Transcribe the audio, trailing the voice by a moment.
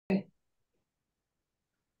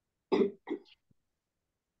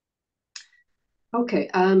Okay.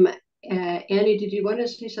 Annie, did you want to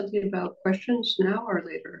say something about questions now or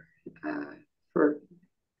later? For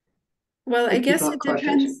Well, I if people guess have it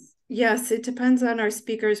questions. depends. Yes, it depends on our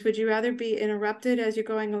speakers. Would you rather be interrupted as you're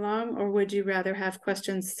going along, or would you rather have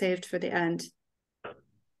questions saved for the end?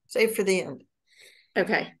 Save for the end.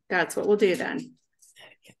 Okay, that's what we'll do then.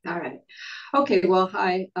 All right. Okay. Well,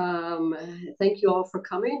 hi. Thank you all for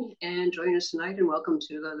coming and joining us tonight, and welcome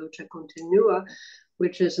to La Lucha Continúa,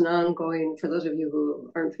 which is an ongoing, for those of you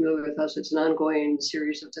who aren't familiar with us, it's an ongoing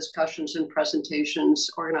series of discussions and presentations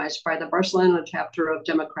organized by the Barcelona chapter of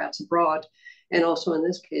Democrats Abroad, and also in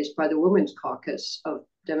this case by the Women's Caucus of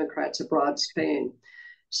Democrats Abroad Spain.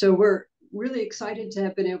 So we're really excited to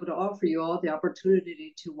have been able to offer you all the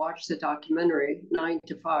opportunity to watch the documentary 9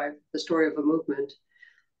 to 5, The Story of a Movement,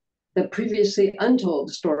 the previously untold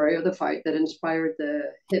story of the fight that inspired the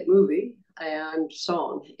hit movie and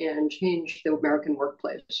song and changed the American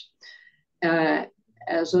workplace.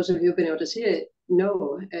 As those of you who've been able to see it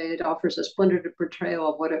know, it offers a splendid portrayal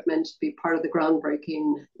of what it meant to be part of the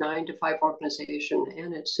groundbreaking 9 to 5 organization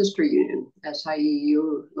and its sister union,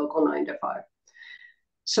 SIEU Local 9 to 5.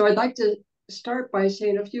 So I'd like to start by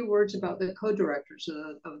saying a few words about the co-directors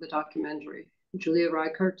of the documentary, Julia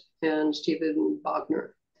Reichert and Stephen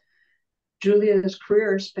Wagner. Julia's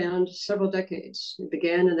career spanned several decades. It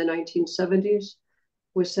began in the 1970s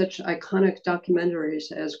with such iconic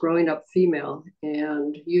documentaries as Growing Up Female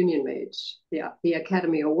and Union Maids, the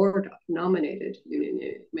Academy Award nominated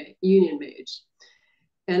Union Maids.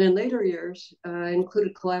 And in later years,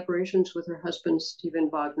 included collaborations with her husband, Stephen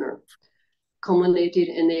Wagner,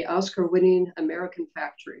 culminating in the Oscar-winning American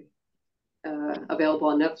Factory, available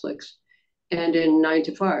on Netflix, and in 9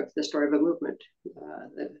 to 5, The Story of a Movement,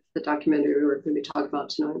 the documentary we're going to be talking about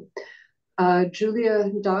tonight.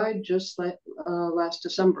 Julia died just last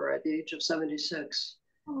December at the age of 76,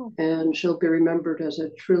 and she'll be remembered as a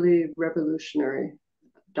truly revolutionary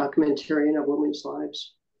documentarian of women's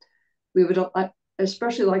lives. We would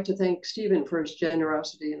especially like to thank Stephen for his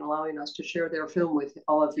generosity in allowing us to share their film with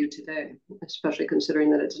all of you today, especially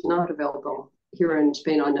considering that it's not available here in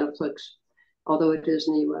Spain on Netflix, although it is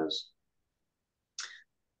in the US.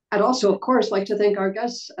 I'd also, of course, like to thank our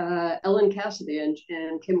guests, Ellen Cassidy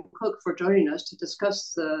and Kim Cook, for joining us to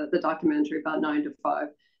discuss the documentary about 9 to 5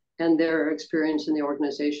 and their experience in the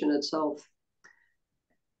organization itself.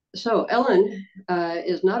 So Ellen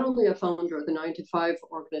is not only a founder of the 9 to 5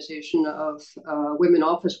 organization of women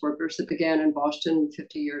office workers that began in Boston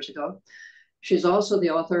 50 years ago. She's also the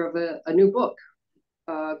author of a new book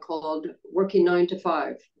called Working 9 to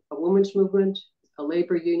 5, A Women's Movement, a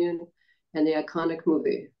Labor Union, and the Iconic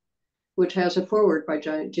Movie, which has a foreword by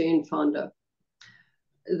Jane Fonda.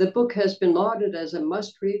 The book has been lauded as a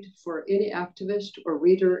must-read for any activist or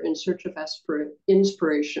reader in search of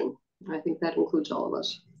inspiration. I think that includes all of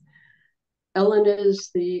us. Ellen is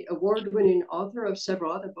the award-winning author of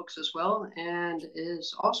several other books as well, and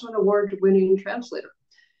is also an award-winning translator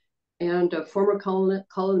and a former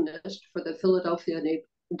columnist for the Philadelphia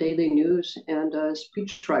Daily News and a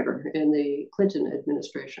speechwriter in the Clinton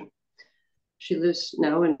administration. She lives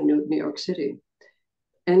now in New York City.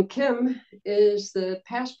 And Kim is the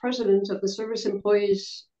past president of the Service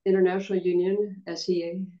Employees International Union,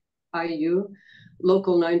 SEIU,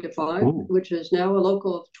 Local 9 to 5, which is now a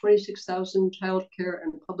local of 26,000 childcare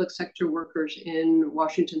and public sector workers in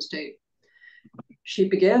Washington State. She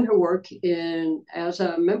began her work as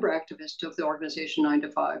a member activist of the organization 9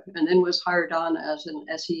 to 5, and then was hired on as an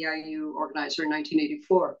SEIU organizer in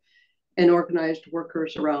 1984 and organized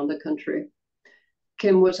workers around the country.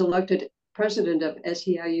 Kim was elected president of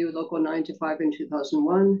SEIU Local 9 to 5 in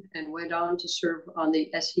 2001 and went on to serve on the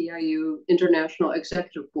SEIU International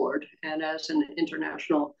Executive Board and as an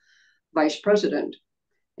international vice president.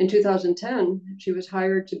 In 2010, she was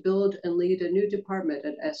hired to build and lead a new department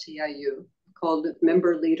at SEIU called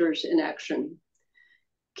Member Leaders in Action.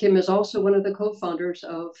 Kim is also one of the co-founders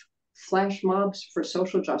of Flash Mobs for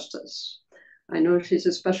Social Justice. I know she's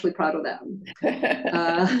especially proud of that.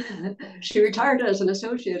 She retired as an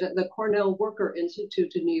associate at the Cornell Worker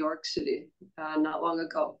Institute in New York City not long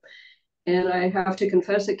ago. And I have to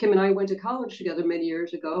confess that Kim and I went to college together many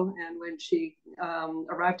years ago. And when she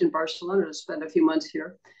arrived in Barcelona to spend a few months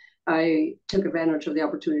here, I took advantage of the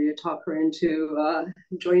opportunity to talk her into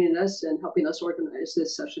joining us and helping us organize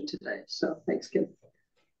this session today. So thanks, Kim.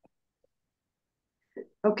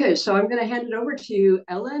 Okay, so I'm going to hand it over to you,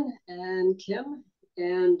 Ellen and Kim,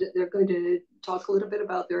 and they're going to talk a little bit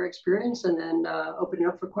about their experience and then open it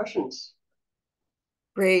up for questions.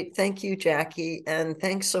 Great. Thank you, Jackie. And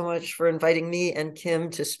thanks so much for inviting me and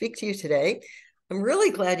Kim to speak to you today. I'm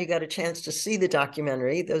really glad you got a chance to see the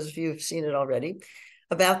documentary, those of you who've seen it already,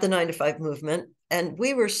 about the 9 to 5 movement. And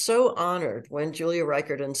we were so honored when Julia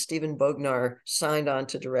Reichert and Stephen Bognar signed on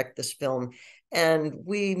to direct this film. And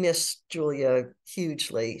we miss Julia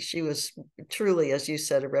hugely. She was truly, as you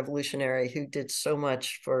said, a revolutionary who did so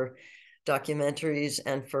much for documentaries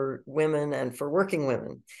and for women and for working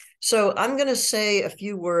women. So I'm going to say a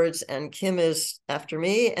few words, and Kim is after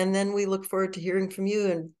me, and then we look forward to hearing from you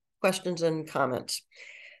and questions and comments.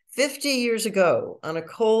 50 years ago, on a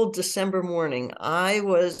cold December morning, I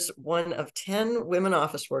was one of 10 women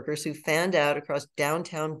office workers who fanned out across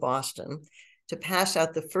downtown Boston to pass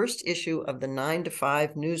out the first issue of the 9 to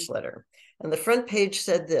 5 newsletter. And the front page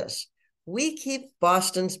said this: "We keep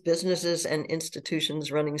Boston's businesses and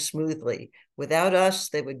institutions running smoothly. Without us,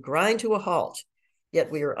 they would grind to a halt.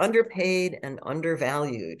 Yet we are underpaid and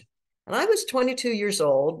undervalued." And I was 22 years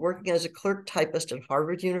old, working as a clerk typist at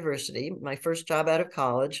Harvard University, my first job out of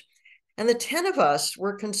college. And the 10 of us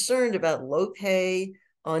were concerned about low pay,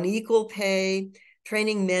 unequal pay,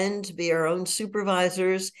 training men to be our own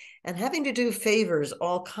supervisors, and having to do favors,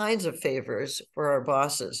 all kinds of favors for our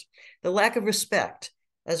bosses. The lack of respect.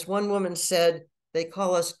 As one woman said, "They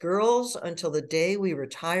call us girls until the day we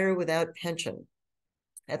retire without pension."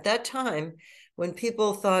 At that time, when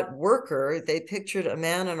people thought worker, they pictured a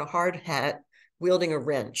man in a hard hat wielding a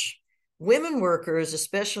wrench. Women workers,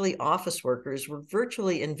 especially office workers, were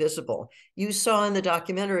virtually invisible. You saw in the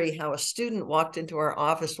documentary how a student walked into our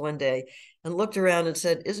office one day and looked around and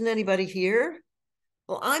said, "Isn't anybody here?"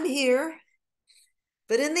 "Well, I'm here."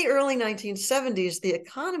 But in the early 1970s, the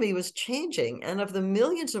economy was changing, and of the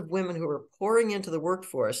millions of women who were pouring into the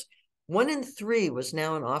workforce, 1 in 3 was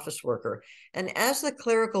now an office worker. And as the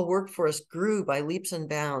clerical workforce grew by leaps and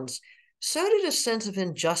bounds, so did a sense of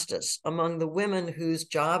injustice among the women whose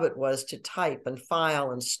job it was to type and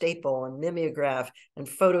file and staple and mimeograph and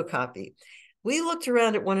photocopy. We looked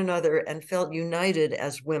around at one another and felt united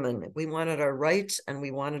as women. We wanted our rights and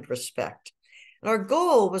we wanted respect. And our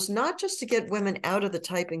goal was not just to get women out of the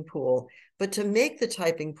typing pool, but to make the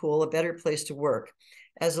typing pool a better place to work.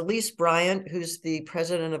 As Elise Bryant, who's the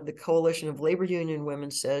president of the Coalition of Labor Union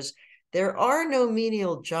Women, says, "There are no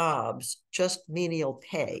menial jobs, just menial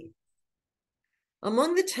pay."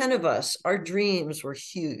 Among the 10 of us, our dreams were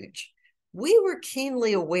huge. We were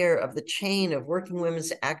keenly aware of the chain of working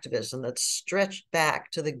women's activism that stretched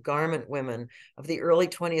back to the garment women of the early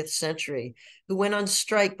 20th century, who went on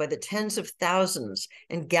strike by the tens of thousands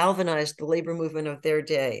and galvanized the labor movement of their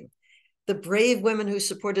day. The brave women who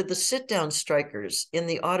supported the sit-down strikers in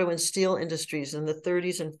the auto and steel industries in the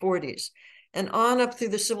 30s and 40s, and on up through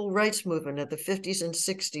the civil rights movement of the 50s and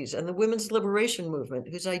 60s, and the women's liberation movement,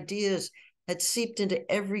 whose ideas had seeped into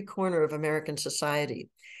every corner of American society.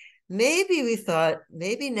 Maybe we thought,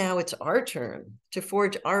 maybe now it's our turn to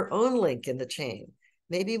forge our own link in the chain.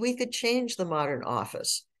 Maybe we could change the modern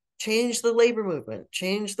office, change the labor movement,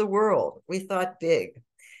 change the world. We thought big.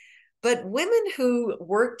 But women who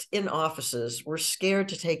worked in offices were scared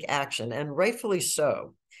to take action, and rightfully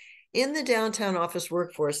so. In the downtown office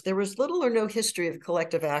workforce, there was little or no history of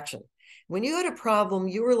collective action. When you had a problem,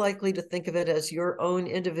 you were likely to think of it as your own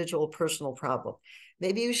individual personal problem.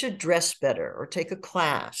 Maybe you should dress better or take a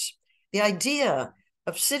class. The idea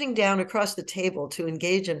of sitting down across the table to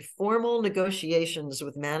engage in formal negotiations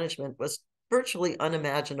with management was virtually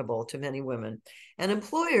unimaginable to many women. And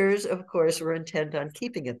employers, of course, were intent on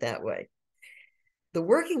keeping it that way. The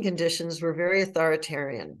working conditions were very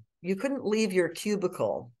authoritarian. You couldn't leave your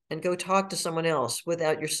cubicle and go talk to someone else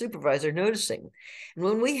without your supervisor noticing. And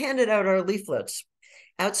when we handed out our leaflets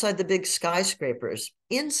outside the big skyscrapers,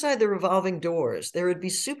 inside the revolving doors, there would be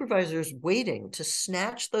supervisors waiting to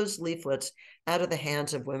snatch those leaflets out of the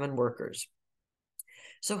hands of women workers.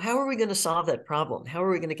 So how are we going to solve that problem? How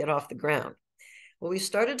are we going to get off the ground? Well, we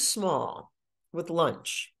started small with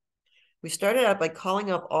lunch. We started out by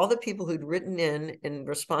calling up all the people who'd written in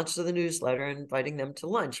response to the newsletter and inviting them to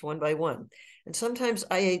lunch one by one. And sometimes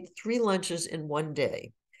I ate 3 lunches in one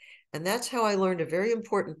day. And that's how I learned a very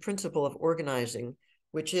important principle of organizing,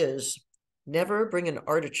 which is never bring an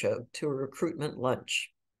artichoke to a recruitment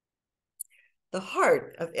lunch. The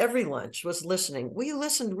heart of every lunch was listening. We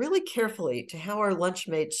listened really carefully to how our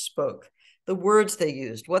lunchmates spoke, the words they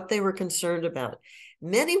used, what they were concerned about.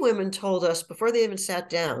 Many women told us before they even sat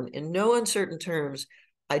down, in no uncertain terms,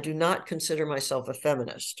 "I do not consider myself a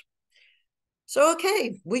feminist." So,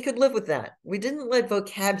 okay, we could live with that. We didn't let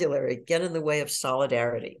vocabulary get in the way of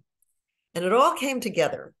solidarity. And it all came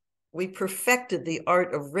together. We perfected the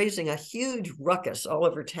art of raising a huge ruckus all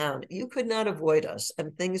over town. You could not avoid us,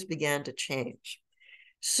 and things began to change.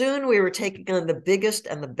 Soon we were taking on the biggest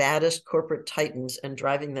and the baddest corporate titans and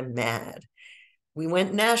driving them mad. We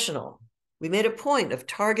went national. We made a point of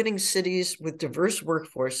targeting cities with diverse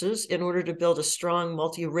workforces in order to build a strong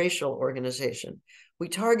multiracial organization. We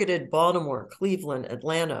targeted Baltimore, Cleveland,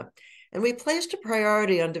 Atlanta, and we placed a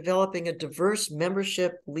priority on developing a diverse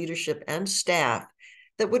membership, leadership, and staff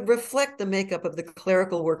that would reflect the makeup of the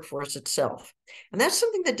clerical workforce itself. And that's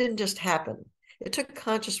something that didn't just happen. It took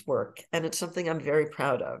conscious work, and it's something I'm very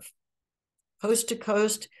proud of. Coast to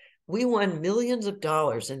coast, we won millions of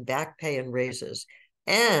dollars in back pay and raises,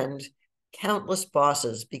 and countless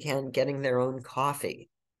bosses began getting their own coffee.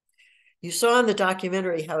 You saw in the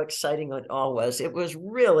documentary how exciting it all was. It was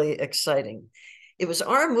really exciting. It was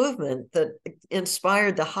our movement that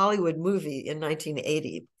inspired the Hollywood movie in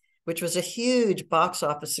 1980, which was a huge box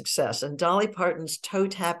office success, and Dolly Parton's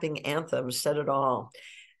toe-tapping anthem said it all.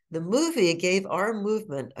 The movie gave our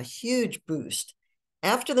movement a huge boost.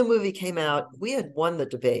 After the movie came out, we had won the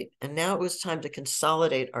debate, and now it was time to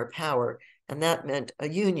consolidate our power, and that meant a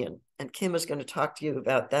union. And Kim is going to talk to you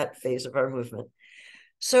about that phase of our movement.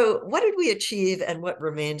 So what did we achieve and what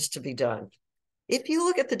remains to be done? If you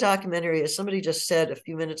look at the documentary, as somebody just said a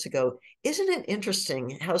few minutes ago, isn't it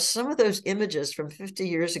interesting how some of those images from 50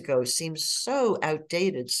 years ago seem so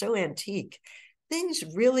outdated, so antique? Things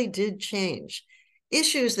really did change.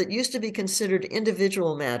 Issues that used to be considered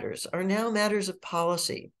individual matters are now matters of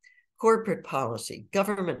policy, corporate policy,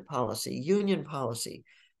 government policy, union policy.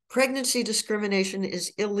 Pregnancy discrimination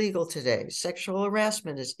is illegal today. Sexual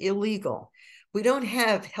harassment is illegal. We don't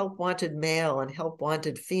have help wanted male and help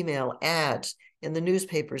wanted female ads in the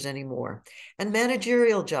newspapers anymore. And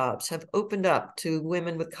managerial jobs have opened up to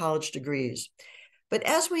women with college degrees. But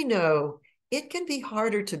as we know, it can be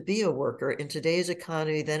harder to be a worker in today's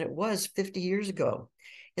economy than it was 50 years ago.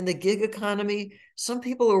 In the gig economy, some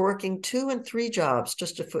people are working 2 and 3 jobs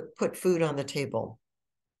just to put food on the table.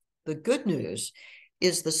 The good news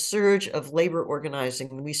is the surge of labor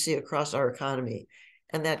organizing we see across our economy,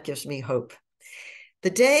 and that gives me hope. The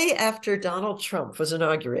day after Donald Trump was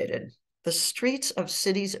inaugurated, the streets of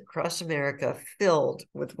cities across America filled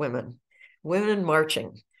with women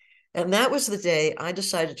marching. And that was the day I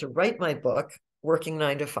decided to write my book, Working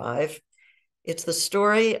 9 to 5. It's the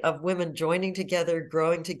story of women joining together,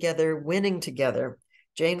 growing together, winning together.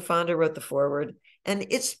 Jane Fonda wrote the foreword. And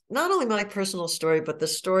it's not only my personal story, but the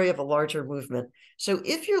story of a larger movement. So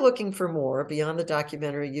if you're looking for more beyond the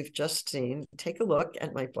documentary you've just seen, take a look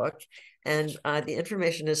at my book. And the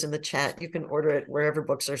information is in the chat. You can order it wherever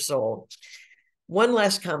books are sold. One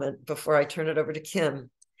last comment before I turn it over to Kim.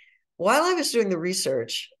 While I was doing the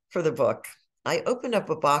research for the book, I opened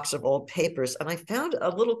up a box of old papers and I found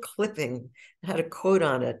a little clipping that had a quote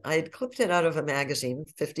on it. I had clipped it out of a magazine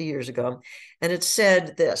 50 years ago, and it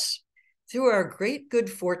said this: "Through our great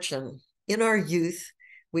good fortune, in our youth,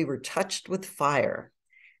 we were touched with fire."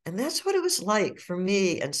 And that's what it was like for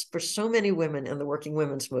me and for so many women in the working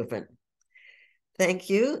women's movement. Thank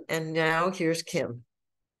you. And now here's Kim.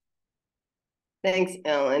 Thanks,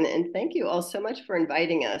 Ellen. And thank you all so much for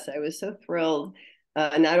inviting us. I was so thrilled,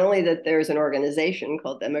 not only that there's an organization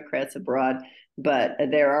called Democrats Abroad, but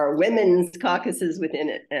there are women's caucuses within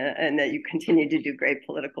it, and that you continue to do great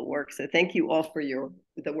political work. So thank you all for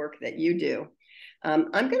the work that you do.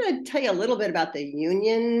 I'm going to tell you a little bit about the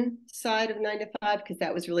union side of 9 to 5, because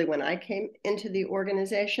that was really when I came into the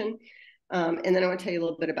organization. And then I want to tell you a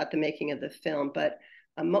little bit about the making of the film. But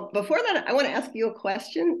before that, I want to ask you a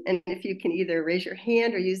question. And if you can either raise your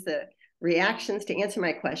hand or use the reactions to answer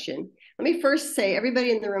my question. Let me first say,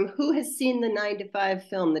 everybody in the room, who has seen the 9 to 5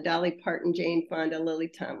 film, the Dolly Parton, Jane Fonda, Lily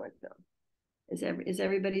Tomlin film? Is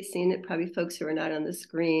everybody seen it? Probably folks who are not on the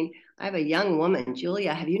screen. I have a young woman.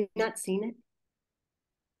 Julia, have you not seen it?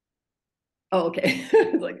 Oh, okay.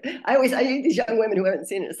 Like I use these young women who haven't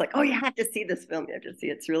seen it. It's like, oh, you have to see this film. You have to see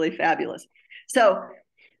it. It's really fabulous. So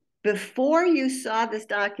before you saw this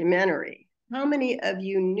documentary, how many of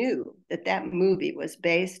you knew that that movie was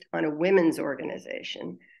based on a women's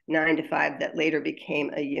organization, 9 to 5, that later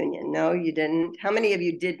became a union? No, you didn't. How many of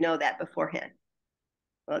you did know that beforehand?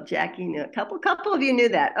 Well, Jackie knew. A couple of you knew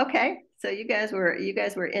that. Okay. So you guys were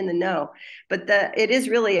in the know. But it is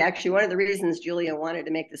really actually one of the reasons Julia wanted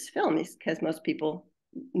to make this film is because most people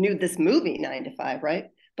knew this movie 9 to 5, right?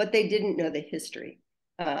 But they didn't know the history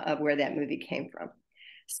of where that movie came from.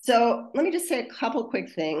 So let me just say a couple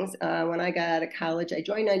quick things. When I got out of college, I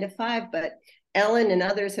joined 9 to 5, but Ellen and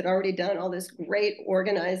others had already done all this great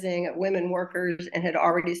organizing of women workers and had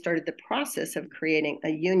already started the process of creating a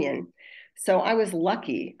union. So I was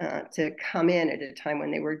lucky to come in at a time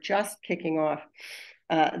when they were just kicking off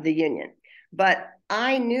the union. But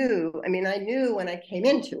I knew when I came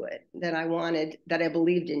into it that I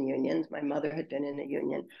believed in unions. My mother had been in a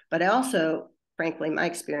union, but I also, frankly, my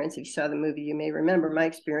experience, if you saw the movie, you may remember, my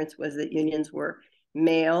experience was that unions were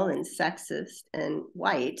male and sexist and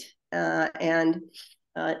white, and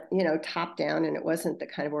top down, and it wasn't the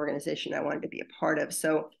kind of organization I wanted to be a part of.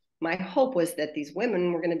 So my hope was that these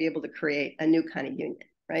women were going to be able to create a new kind of union,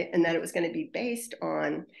 right? And that it was going to be based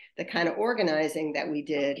on the kind of organizing that we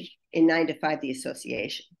did in 9 to 5, the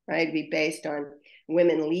association, right? It'd be based on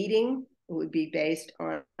women leading. It would be based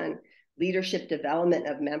on leadership development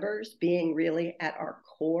of members being really at our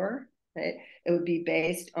core, right? It would be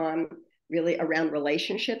based on really around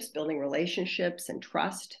relationships, building relationships and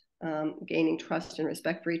trust, gaining trust and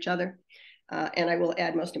respect for each other. And I will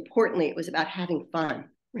add, most importantly, it was about having fun,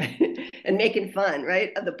 right? And making fun,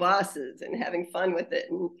 right, of the bosses and having fun with it.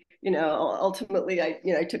 And, ultimately,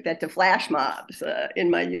 I took that to flash mobs in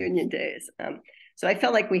my union days. So I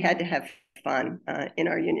felt like we had to have fun in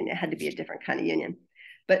our union. It had to be a different kind of union.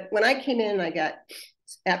 But when I came in,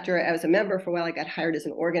 after I was a member for a while, I got hired as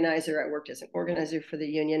an organizer. I worked as an organizer for the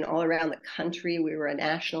union all around the country. We were a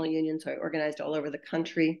national union, so I organized all over the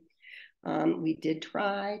country. We did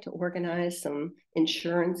try to organize some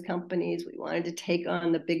insurance companies. We wanted to take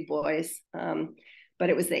on the big boys, but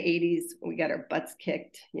it was the 80s. We got our butts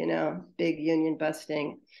kicked, big union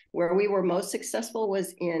busting. Where we were most successful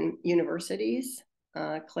was in universities,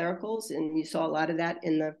 clericals, and you saw a lot of that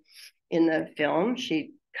in the film.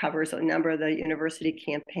 She covers a number of the university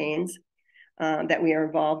campaigns that we are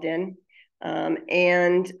involved in.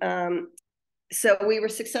 So we were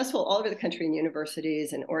successful all over the country in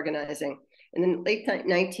universities and organizing. And then late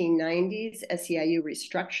 1990s, SEIU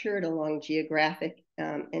restructured along geographic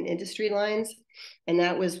and industry lines. And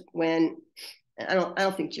that was when, I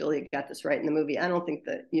don't think Julia got this right in the movie. I don't think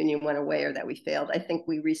the union went away or that we failed. I think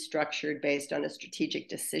we restructured based on a strategic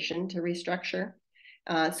decision to restructure.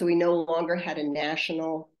 So we no longer had a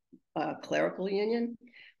national clerical union.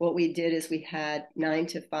 What we did is we had 9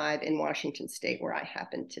 to 5 in Washington State, where I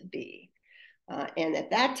happened to be. And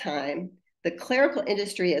at that time, the clerical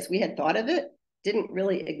industry, as we had thought of it, didn't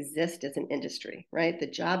really exist as an industry, right? The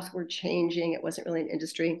jobs were changing. It wasn't really an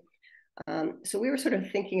industry. So we were sort of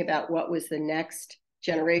thinking about what was the next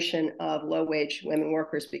generation of low-wage women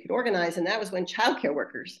workers we could organize. And that was when childcare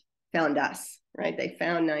workers found us, right? They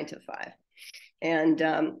found 9 to 5.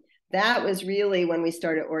 And that was really when we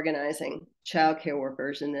started organizing childcare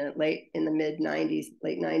workers in the late 90s.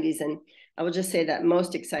 And I will just say that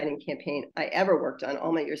most exciting campaign I ever worked on,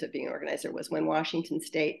 all my years of being an organizer, was when Washington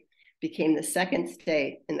State became the second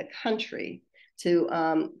state in the country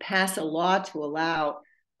to pass a law to allow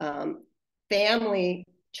family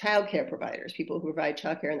childcare providers, people who provide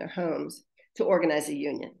childcare in their homes, to organize a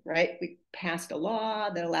union, right? We passed a law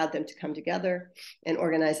that allowed them to come together and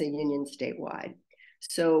organize a union statewide.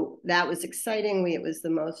 So that was exciting. It was the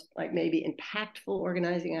most maybe impactful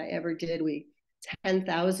organizing I ever did.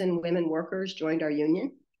 10,000 women workers joined our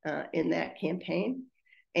union in that campaign.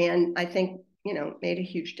 And I think, made a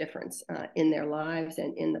huge difference in their lives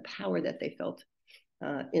and in the power that they felt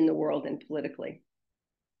in the world and politically.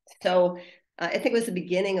 So I think it was the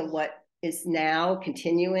beginning of what is now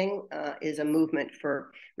continuing, is a movement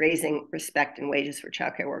for raising respect and wages for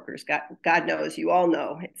childcare workers. God knows, you all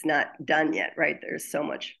know, it's not done yet, right? There's so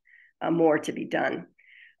much more to be done.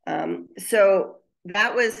 So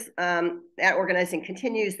that was, that organizing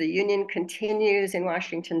continues. The union continues in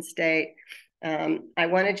Washington State. I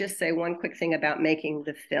want to just say one quick thing about making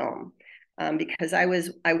the film, because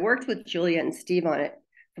I worked with Julia and Steve on it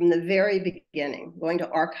from the very beginning, going to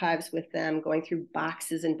archives with them, going through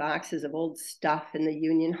boxes and boxes of old stuff in the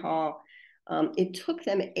Union Hall. It took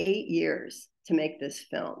them 8 years to make this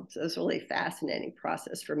film. So it was a really fascinating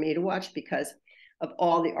process for me to watch because of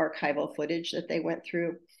all the archival footage that they went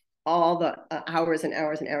through, all the hours and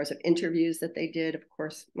hours and hours of interviews that they did, of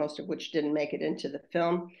course, most of which didn't make it into the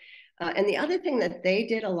film. And the other thing that they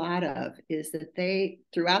did a lot of is that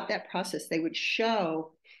throughout that process, they would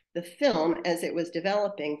show the film as it was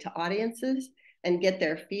developing to audiences and get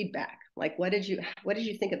their feedback. Like, what did you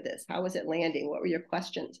think of this? How was it landing? What were your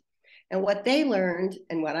questions? And what they learned,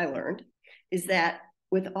 and what I learned, is that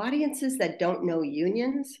with audiences that don't know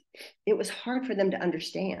unions, it was hard for them to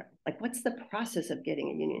understand. Like, what's the process of getting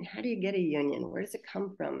a union? How do you get a union? Where does it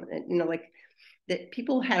come from? And, that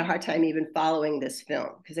people had a hard time even following this film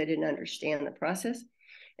because they didn't understand the process.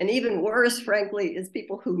 And even worse, frankly, is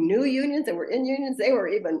people who knew unions and were in unions, they were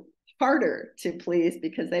even harder to please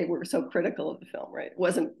because they were so critical of the film, right?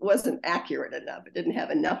 It wasn't accurate enough. It didn't have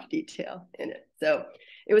enough detail in it. So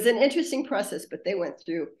it was an interesting process, but they went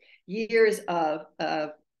through years of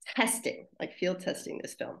testing, like field testing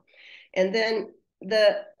this film. And then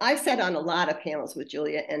I sat on a lot of panels with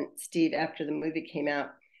Julia and Steve after the movie came out,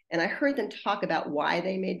 and I heard them talk about why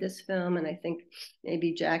they made this film. And I think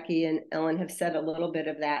maybe Jackie and Ellen have said a little bit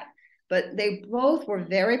of that, but they both were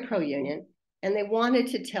very pro-union and they wanted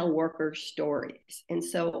to tell worker stories. And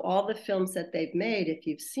so all the films that they've made, if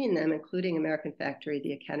you've seen them, including American Factory,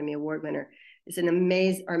 the Academy Award winner, is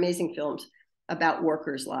are amazing films about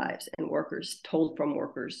workers' lives and workers told from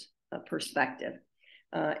workers' perspective.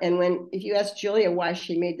 And if you ask Julia why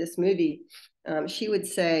she made this movie, she would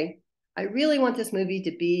say, I really want this movie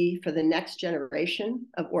to be for the next generation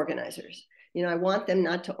of organizers. You know, I want them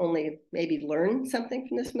not to only maybe learn something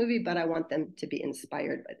from this movie, but I want them to be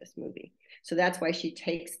inspired by this movie. So that's why she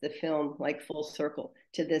takes the film like full circle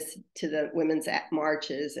to the women's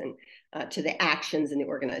marches and to the actions and the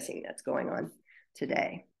organizing that's going on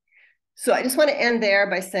today. So I just want to end there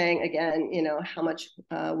by saying again, you know, how much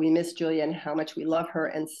we miss Julia and how much we love her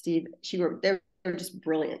and Steve. They're just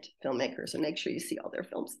brilliant filmmakers, and make sure you see all their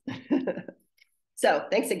films. So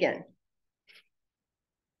thanks again.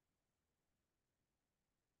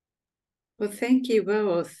 Well, thank you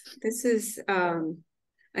both. This is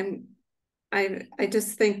I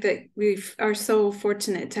just think that we are so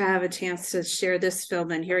fortunate to have a chance to share this film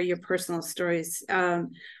and hear your personal stories. I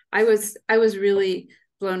was really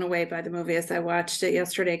blown away by the movie as I watched it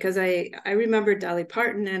yesterday, because I remembered Dolly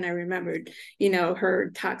Parton, and I remembered, you know,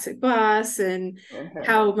 her toxic boss, and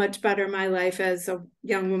how much better my life as a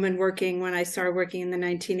young woman working when I started working in the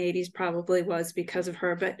 1980s probably was because of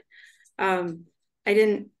her. But I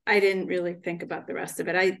didn't really think about the rest of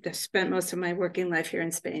it. I spent most of my working life here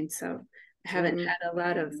in Spain, so I haven't had a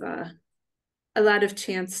lot of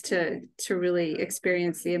chance to really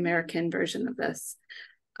experience the American version of this.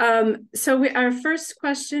 So our first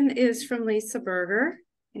question is from Lisa Berger.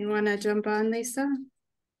 You want to jump on, Lisa?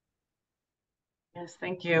 Yes,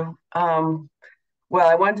 thank you. Well,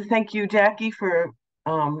 I wanted to thank you, Jackie, for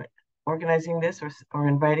organizing this or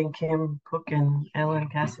inviting Kim Cook and Ellen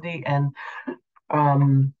Cassidy. And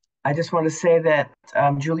I just want to say that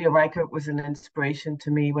Julia Reichert was an inspiration to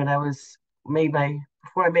me when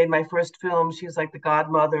before I made my first film. She was like the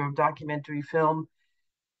godmother of documentary film.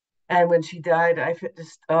 And when she died, I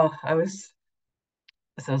was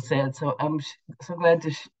so sad. So I'm so glad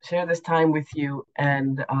to share this time with you.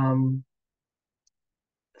 And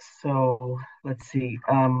so let's see.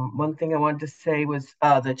 One thing I wanted to say was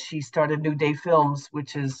that she started New Day Films,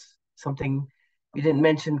 which is something you didn't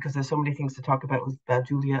mention because there's so many things to talk about with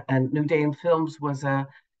Julia. And New Day Films was a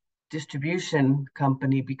distribution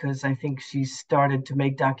company because I think she started to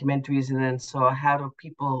make documentaries and then saw how do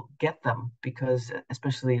people get them, because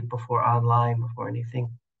especially before anything,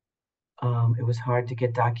 it was hard to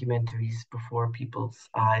get documentaries before people's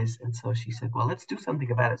eyes. And so she said, well, let's do something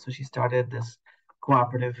about it. So she started this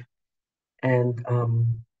cooperative. And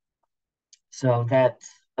so that's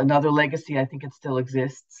another legacy. I think it still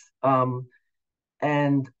exists.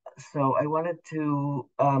 And so I wanted to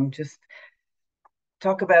just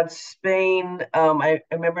talk about Spain. I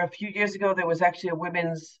remember a few years ago, there was actually a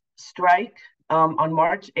women's strike on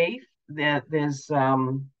March 8th. There's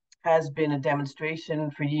has been a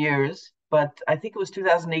demonstration for years, but I think it was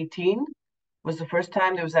 2018 was the first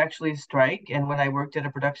time there was actually a strike. And when I worked at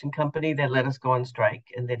a production company, they let us go on strike,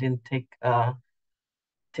 and they didn't take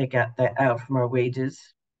that out from our wages.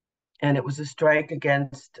 And it was a strike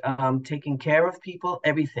against taking care of people,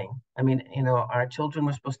 everything. I mean, you know, our children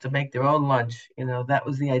were supposed to make their own lunch. You know, that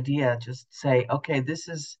was the idea. Just say, okay, this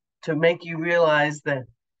is to make you realize that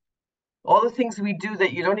all the things we do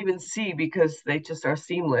that you don't even see because they just are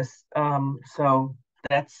seamless. So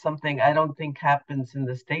that's something I don't think happens in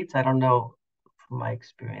the States. I don't know from my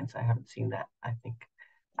experience. I haven't seen that. I think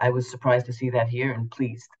I was surprised to see that here and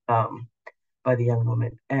pleased by the young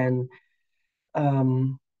woman. And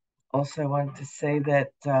also, I wanted to say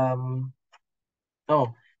that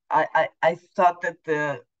I thought that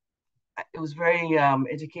it was very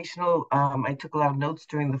educational. I took a lot of notes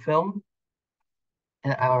during the film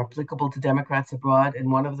and are applicable to Democrats abroad.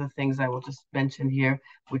 And one of the things I will just mention here,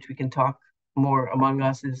 which we can talk more among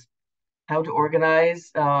us, is how to organize.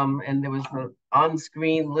 And there was an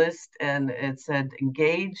on-screen list, and it said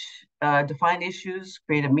engage, define issues,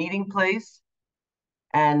 create a meeting place,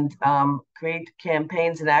 and create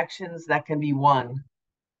campaigns and actions that can be won,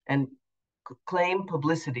 and claim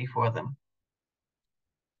publicity for them.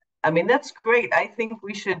 I mean, that's great. I think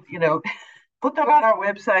we should, you know, put that on our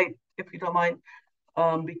website, if you don't mind,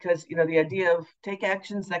 because, you know, the idea of take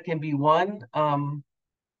actions that can be won,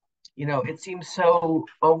 you know, it seems so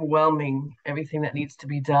overwhelming, everything that needs to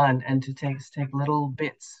be done, and to take little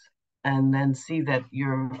bits and then see that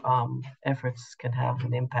your efforts can have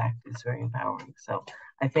an impact is very empowering. So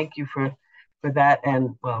I thank you for that,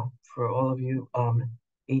 and well, for all of you,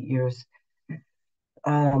 8 years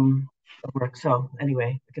of work. So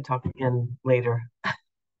anyway, we can talk again later.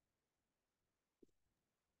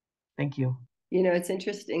 Thank you. You know, it's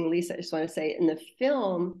interesting, Lisa, I just want to say, in the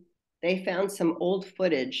film, they found some old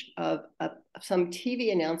footage of some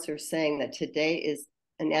TV announcer saying that today is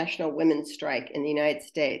a national women's strike in the United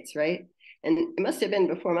States, right? And it must have been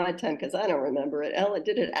before my time, because I don't remember it. Ellen,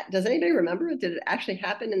 does anybody remember it? Did it actually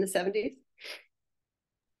happen in the 70s?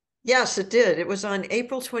 Yes, it did. It was on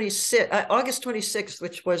August 26th,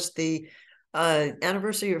 which was the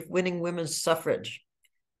anniversary of winning women's suffrage,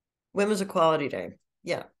 Women's Equality Day.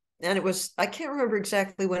 Yeah. And it was, I can't remember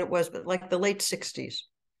exactly when it was, but like the late 60s.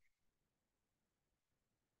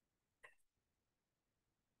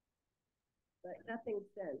 But nothing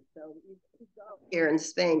since. So you go here in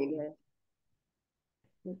Spain, you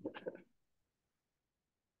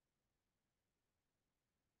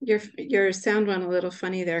guys. Your sound went a little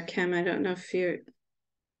funny there, Kim. I don't know if your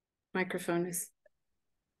microphone is.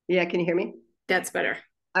 Yeah, can you hear me? That's better.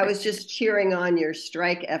 I was just cheering on your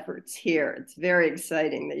strike efforts here. It's very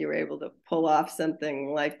exciting that you were able to pull off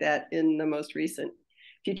something like that in the most recent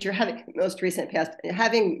future, most recent past,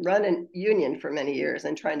 having run a union for many years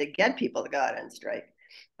and trying to get people to go out and strike.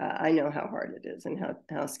 I know how hard it is and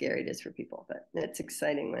how scary it is for people, but it's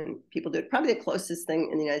exciting when people do it. Probably the closest thing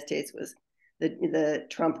in the United States was the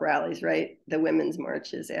Trump rallies, right? The women's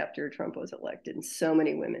marches after Trump was elected. And so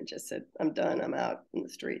many women just said, I'm done, I'm out in the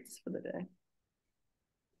streets for the day.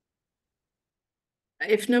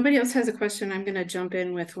 If nobody else has a question, I'm going to jump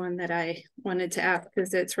in with one that I wanted to ask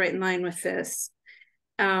because it's right in line with this.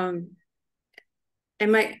 Can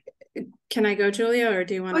I go, Julia, or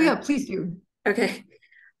do you want to? Oh yeah, please do. Okay.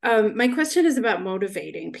 My question is about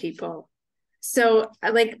motivating people. So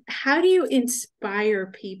like, how do you inspire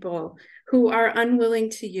people who are unwilling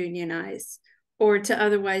to unionize or to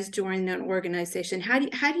otherwise join an organization? How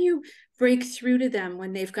do you break through to them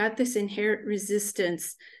when they've got this inherent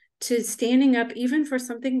resistance to standing up even for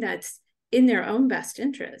something that's in their own best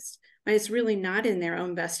interest? It's really not in their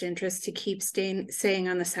own best interest to keep saying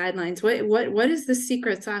on the sidelines. What is the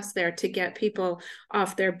secret sauce there to get people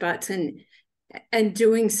off their butts and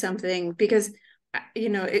doing something? Because, you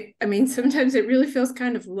know, I mean, sometimes it really feels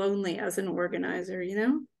kind of lonely as an organizer, you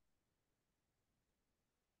know?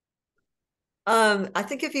 I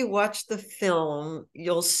think if you watch the film,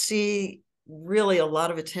 you'll see really a lot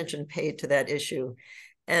of attention paid to that issue.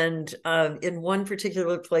 And in one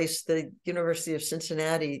particular place, the University of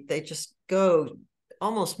Cincinnati, they just go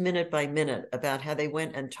almost minute by minute about how they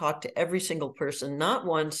went and talked to every single person, not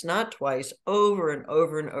once, not twice, over and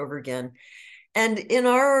over and over again. And in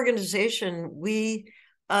our organization, we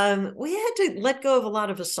had to let go of a lot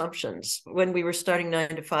of assumptions when we were starting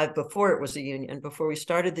 9 to 5 before it was a union, before we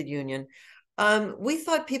started the union. We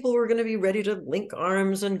thought people were going to be ready to link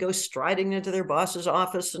arms and go striding into their boss's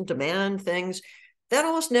office and demand things. That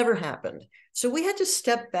almost never happened. So we had to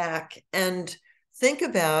step back and think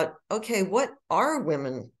about, okay, what are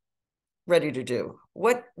women ready to do?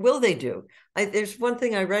 What will they do? There's one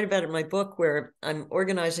thing I write about in my book where I'm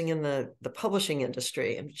organizing in the publishing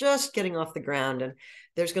industry. I'm just getting off the ground, and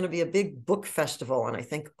there's going to be a big book festival. And I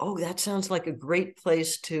think, oh, that sounds like a great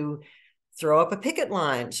place to throw up a picket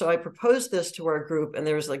line. So I proposed this to our group, and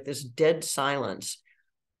there was like this dead silence.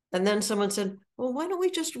 And then someone said, well, why don't we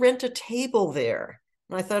just rent a table there?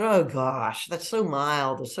 And I thought, oh gosh, that's so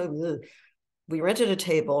mild. It's so ugh. We rented a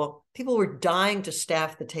table. People were dying to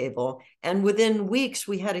staff the table. And within weeks,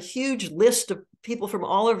 we had a huge list of people from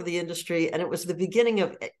all over the industry. And it was the beginning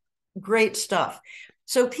of great stuff.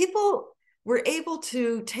 So people were able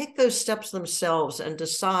to take those steps themselves and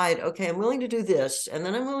decide, okay, I'm willing to do this. And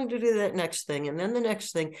then I'm willing to do that next thing. And then the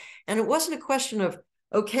next thing. And it wasn't a question of,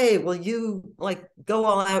 okay, well, you like go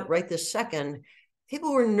all out right this second.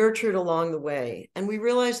 People were nurtured along the way. And we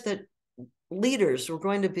realized that leaders were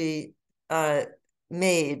going to be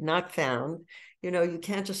made, not found. You know, you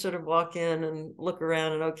can't just sort of walk in and look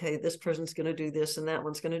around and, okay, this person's going to do this and that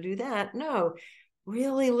one's going to do that. No,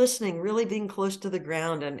 really listening, really being close to the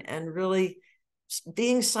ground and really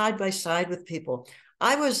being side by side with people.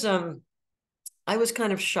 I was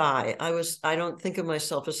kind of shy. I don't think of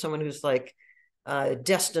myself as someone who's like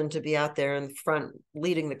destined to be out there in front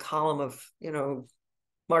leading the column of, you know,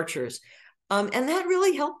 marchers. And that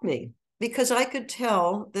really helped me because I could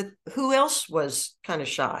tell that who else was kind of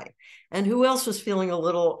shy and who else was feeling a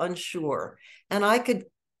little unsure. And I could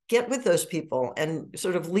get with those people and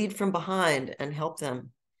sort of lead from behind and help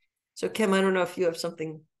them. So Kim, I don't know if you have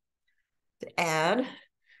something to add.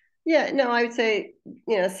 Yeah, no, I would say,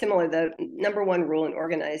 similar. The number one rule in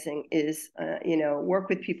organizing is, work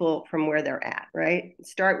with people from where they're at, right?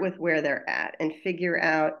 Start with where they're at and figure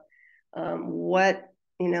out what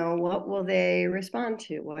will they respond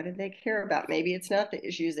to? What do they care about? Maybe it's not the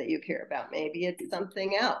issues that you care about. Maybe it's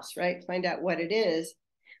something else, right? Find out what it is.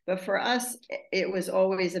 But for us, it was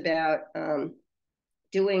always about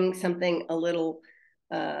doing something a little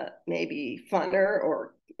maybe funner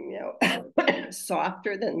or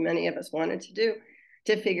softer than many of us wanted to do,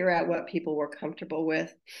 to figure out what people were comfortable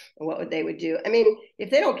with and what they would do. I mean, if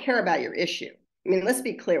they don't care about your issue, I mean, let's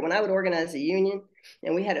be clear. When I would organize a union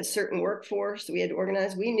and we had a certain workforce we had to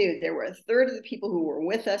organize, we knew there were a third of the people who were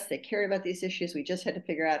with us. They cared about these issues. We just had to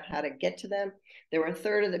figure out how to get to them. There were a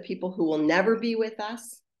third of the people who will never be with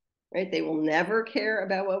us, right? They will never care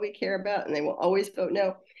about what we care about, and they will always vote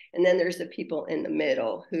no. And then there's the people in the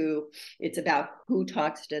middle who it's about who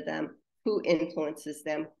talks to them, who influences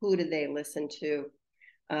them, who do they listen to,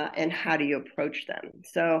 and how do you approach them?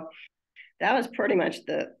 So that was pretty much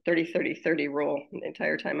the 30-30-30 rule the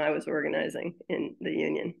entire time I was organizing in the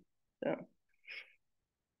union. So.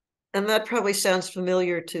 And that probably sounds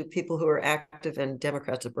familiar to people who are active in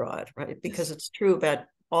Democrats Abroad, right? Because it's true about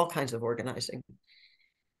all kinds of organizing.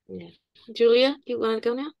 Yeah. Julia, you want to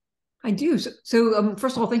go now? I do. So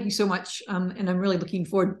first of all, thank you so much. And I'm really looking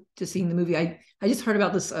forward to seeing the movie. I just heard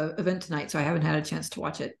about this event tonight, so I haven't had a chance to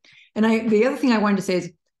watch it. And the other thing I wanted to say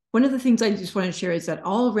is, one of the things I just wanted to share is that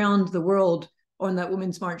all around the world on that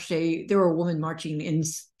Women's March Day, there were women marching in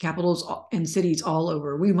capitals and cities all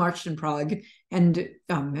over. We marched in Prague, and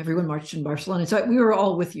everyone marched in Barcelona. So we were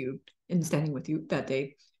all with you and standing with you that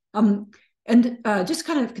day. And just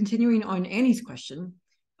kind of continuing on Annie's question,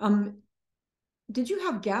 did you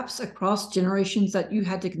have gaps across generations that you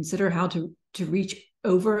had to consider how to reach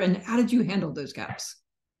over, and how did you handle those gaps?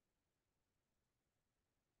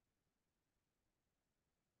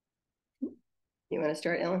 You want to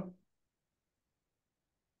start, Ellen?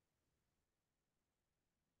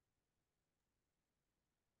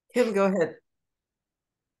 Kim, go ahead.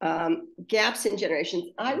 Gaps in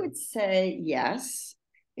generations. I would say yes.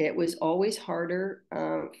 It was always harder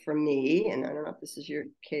for me, and I don't know if this is your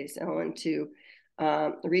case, Ellen, to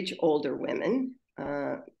reach older women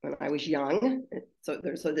when I was young. So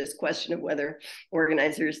there's this question of whether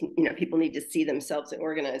organizers, people need to see themselves in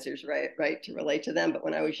organizers, right, to relate to them. But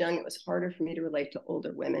when I was young, it was harder for me to relate to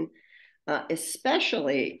older women,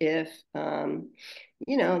 especially if,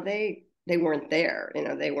 they weren't there,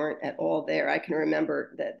 they weren't at all there. I can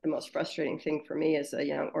remember that the most frustrating thing for me as a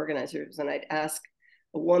young organizer was when I'd ask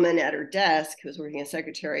a woman at her desk who was working as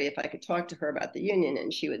secretary if I could talk to her about the union,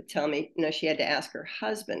 and she would tell me, she had to ask her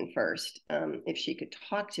husband first if she could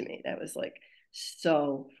talk to me. That was like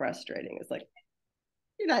so frustrating. It's like,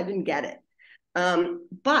 I didn't get it.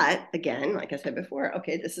 But again, like I said before,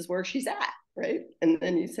 okay, this is where she's at, right? And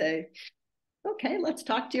then you say, okay, let's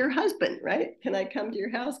talk to your husband, right? Can I come to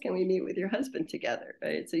your house? Can we meet with your husband together,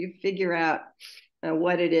 right? So you figure out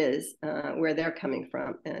what it is, where they're coming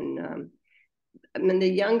from. And I mean, the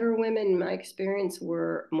younger women, in my experience,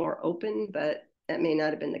 were more open, but that may not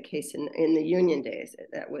have been the case in the union days.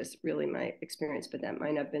 That was really my experience, but that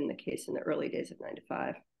might have been the case in the early days of 9 to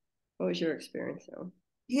 5. What was your experience, though?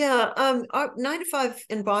 Yeah, 9 to 5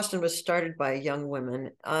 in Boston was started by young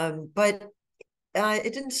women, but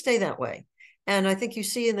it didn't stay that way. And I think you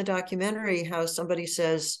see in the documentary how somebody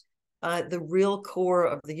says the real core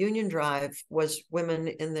of the union drive was women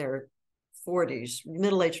in their 40s,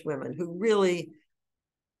 middle-aged women who really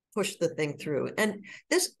pushed the thing through. And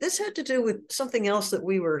this had to do with something else that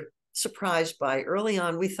we were surprised by. Early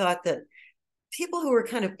on, we thought that people who were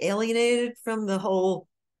kind of alienated from the whole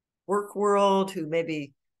work world, who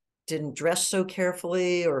maybe didn't dress so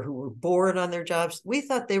carefully or who were bored on their jobs, we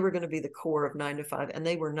thought they were going to be the core of 9 to 5, and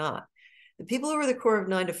they were not. The people who were the core of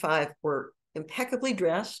 9 to 5 were impeccably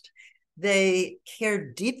dressed. They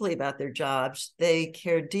cared deeply about their jobs. They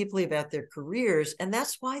cared deeply about their careers, and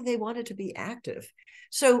that's why they wanted to be active.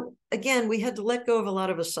 So again, we had to let go of a lot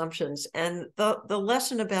of assumptions, and the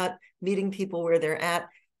lesson about meeting people where they're at,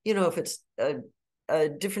 if it's a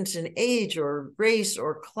difference in age or race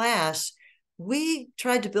or class, we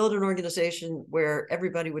tried to build an organization where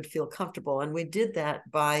everybody would feel comfortable, and we did that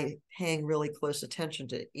by paying really close attention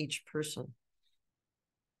to each person.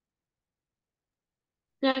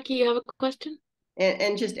 Jackie, you have a question?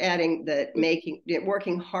 And just adding that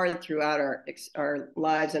working hard throughout our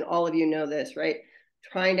lives, and all of you know this, right?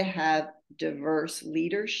 Trying to have diverse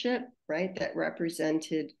leadership, right? That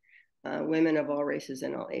represented women of all races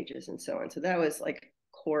and all ages and so on. So that was like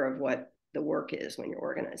core of what the work is when you're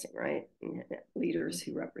organizing, right? And leaders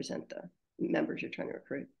who represent the members you're trying to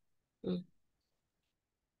recruit. Mm.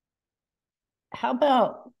 How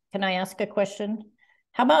about, can I ask a question?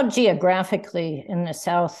 How about geographically in the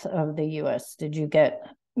south of the US? Did you get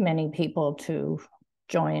many people to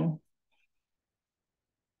join?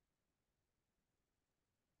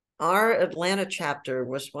 Our Atlanta chapter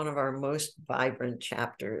was one of our most vibrant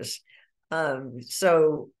chapters.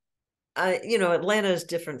 So, Atlanta is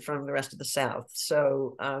different from the rest of the South.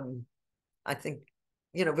 So I think,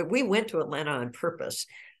 but we went to Atlanta on purpose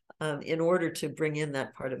in order to bring in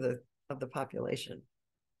that part of the population.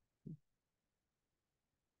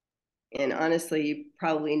 And honestly,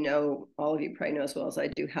 all of you probably know as well as I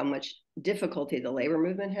do how much difficulty the labor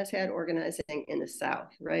movement has had organizing in the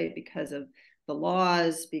South, right? Because of the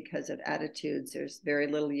laws, because of attitudes, there's very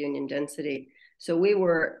little union density. So we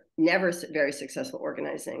were never very successful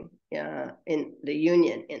organizing in the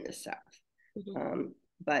union in the South. Mm-hmm.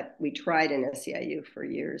 But we tried in SEIU for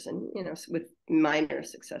years and, with minor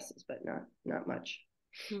successes, but not much.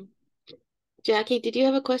 Jackie, did you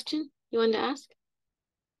have a question you wanted to ask?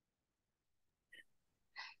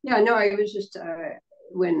 Yeah, no, I was just,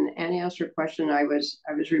 when Annie asked her question, I was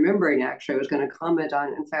remembering, actually, I was going to comment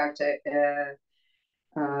on, in fact,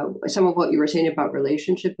 some of what you were saying about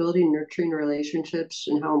relationship building, nurturing relationships,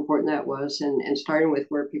 and how important that was, and starting with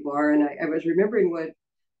where people are. And I was remembering what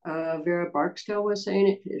Vera Barksdale was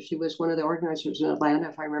saying. She was one of the organizers in Atlanta,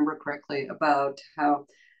 if I remember correctly, about how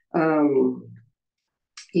one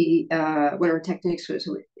of her techniques was,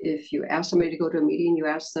 if you ask somebody to go to a meeting, you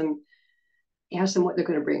ask them what they're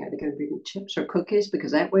going to bring. Are they going to bring chips or cookies?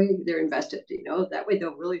 Because that way they're invested, that way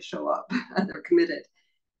they'll really show up. They're committed.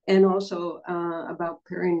 And also about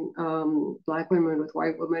pairing Black women with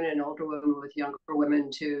white women and older women with younger women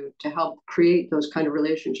to help create those kind of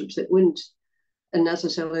relationships that wouldn't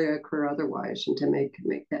necessarily occur otherwise, and to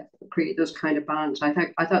create those kind of bonds. I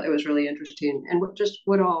thought that was really interesting. And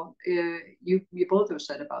what all you both have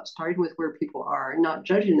said about starting with where people are and not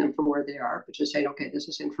judging them from where they are, but just saying, okay, this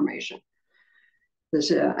is information.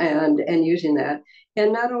 And using that,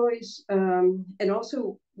 and not always, and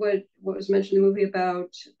also what was mentioned in the movie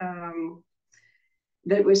about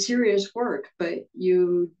that it was serious work, but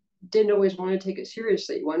you didn't always want to take it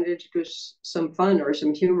seriously. You wanted to do some fun or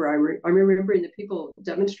some humor. I'm remembering the people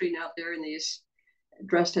demonstrating out there in these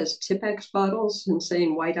dressed as Tipex bottles and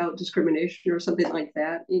saying white out discrimination or something like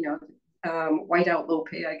that. White out low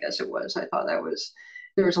pay, I guess it was. I thought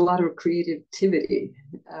there was a lot of creativity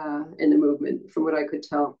in the movement, from what I could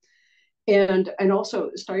tell, and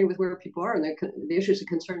also starting with where people are and the issues that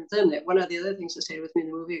concern them. That one of the other things that stayed with me in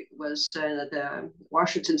the movie was the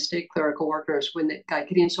Washington State clerical workers, when they got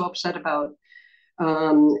getting so upset about,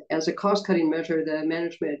 as a cost-cutting measure, the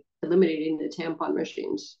management eliminating the tampon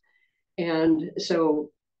machines, and so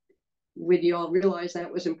when you all realized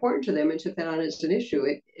that was important to them and took that on as an issue,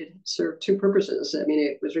 it served two purposes. I mean,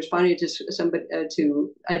 it was responding to somebody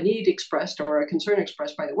to a need expressed or a concern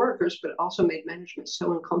expressed by the workers, but it also made management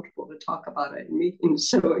so uncomfortable to talk about it in meetings.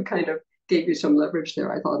 So it kind of gave you some leverage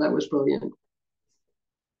there. I thought that was brilliant.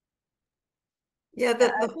 Yeah,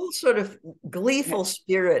 the whole sort of gleeful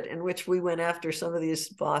spirit in which we went after some of these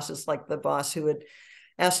bosses, like the boss who had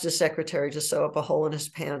asked his secretary to sew up a hole in his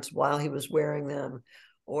pants while he was wearing them,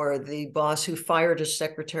 or the boss who fired his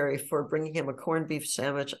secretary for bringing him a corned beef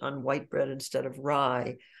sandwich on white bread instead of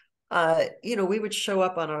rye. We would show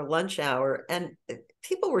up on our lunch hour and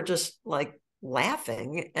people were just like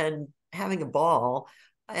laughing and having a ball.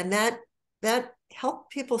 And that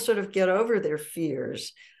helped people sort of get over their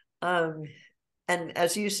fears. And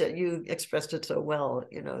as you said, you expressed it so well,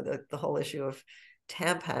 the whole issue of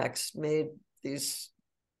Tampax made these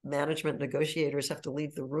management negotiators have to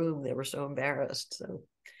leave the room. They were so embarrassed. So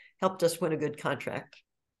helped us win a good contract.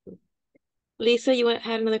 Lisa, you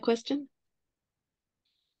had another question?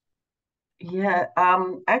 Yeah,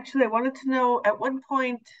 actually, I wanted to know, at one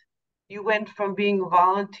point you went from being a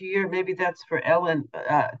volunteer, maybe that's for Ellen,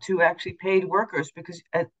 to actually paid workers, because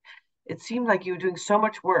it seemed like you were doing so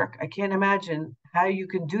much work. I can't imagine how you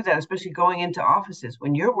can do that, especially going into offices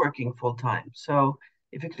when you're working full time. So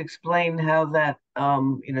if you could explain how that,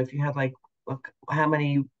 if you had how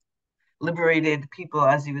many liberated people,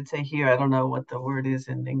 as you would say here, I don't know what the word is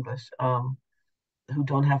in English, who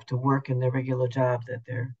don't have to work in their regular job that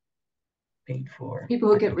they're paid for. People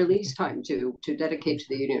who get release time to dedicate to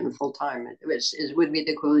the union full time. It would be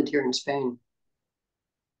the equivalent here in Spain.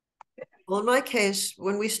 Well, in my case,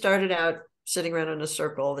 when we started out sitting around in a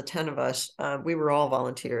circle, the 10 of us, we were all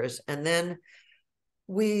volunteers. And then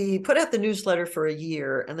we put out the newsletter for a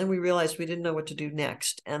year, and then we realized we didn't know what to do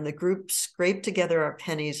next. And the group scraped together our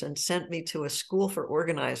pennies and sent me to a school for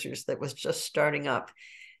organizers that was just starting up.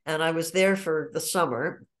 And I was there for the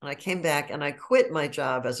summer, and I came back and I quit my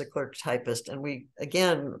job as a clerk typist. And we,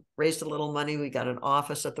 again, raised a little money. We got an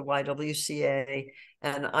office at the YWCA,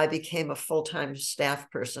 and I became a full-time staff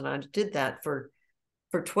person. I did that for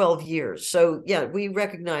 12 years. So yeah, we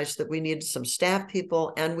recognized that we needed some staff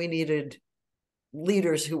people, and we needed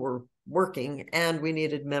leaders who were working, and we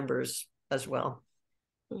needed members as well.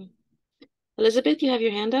 Elizabeth, you have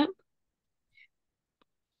your hand up?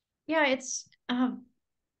 Yeah, it's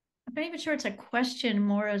I'm not even sure it's a question,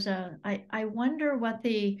 more as I wonder what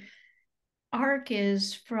the arc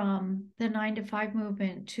is from the 9 to 5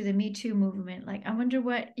 movement to the Me Too movement. Like, I wonder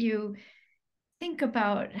what you think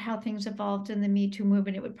about how things evolved in the Me Too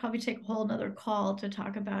movement. It would probably take a whole nother call to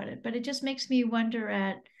talk about it, but it just makes me wonder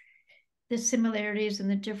at the similarities and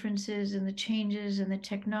the differences and the changes and the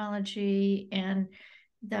technology and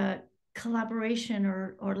the collaboration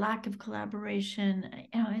or lack of collaboration.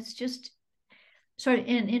 You know, it's just sort of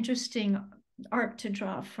an interesting arc to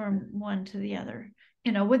draw from one to the other.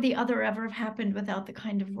 You know, would the other ever have happened without the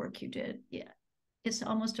kind of work you did? Yeah, it's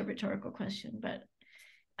almost a rhetorical question, but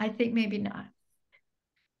I think maybe not.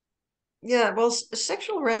 Yeah, well,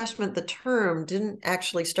 sexual harassment, the term, didn't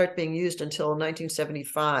actually start being used until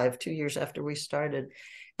 1975, 2 years after we started.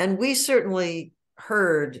 And we certainly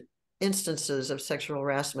heard instances of sexual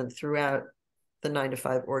harassment throughout the 9 to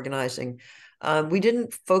 5 organizing. We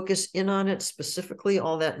didn't focus in on it specifically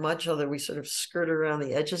all that much, although we sort of skirted around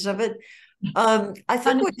the edges of it. I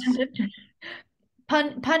think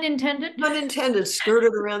pun intended. Pun intended,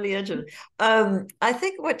 skirted around the edge of it. I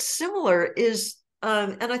think what's similar is,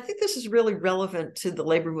 and I think this is really relevant to the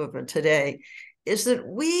labor movement today, is that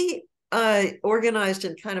we organized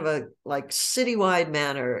in kind of a like citywide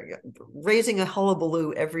manner, raising a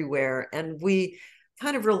hullabaloo everywhere, and we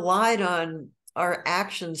kind of relied on our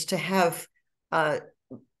actions to have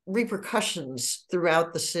repercussions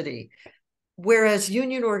throughout the city. Whereas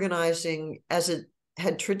union organizing, as it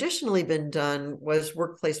had traditionally been done, was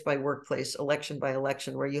workplace by workplace, election by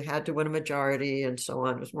election, where you had to win a majority and so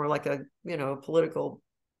on. It was more like a, political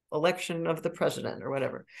election of the president or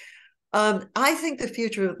whatever. I think the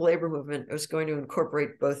future of the labor movement is going to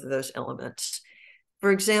incorporate both of those elements.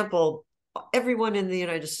 For example, everyone in the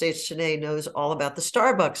United States today knows all about the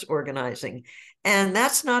Starbucks organizing. And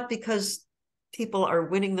that's not because people are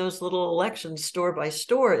winning those little elections store by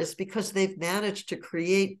store. It's because they've managed to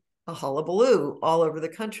create a hullabaloo all over the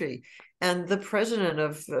country. And the president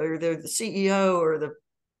or the CEO or the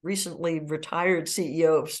recently retired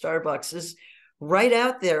CEO of Starbucks is right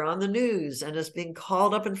out there on the news and is being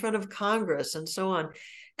called up in front of Congress and so on.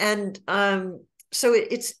 And so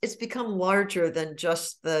it's become larger than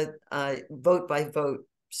just the vote by vote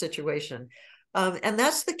situation. And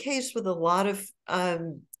that's the case with a lot of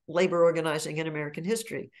labor organizing in American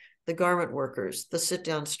history, the garment workers, the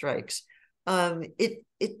sit-down strikes.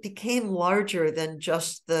 It became larger than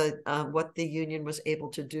just the what the union was able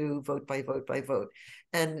to do vote by vote by vote.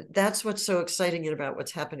 And that's what's so exciting about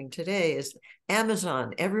what's happening today is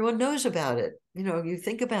Amazon. Everyone knows about it. You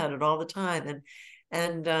think about it all the time.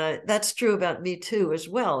 And that's true about Me Too as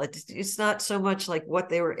well. It's not so much like what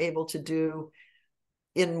they were able to do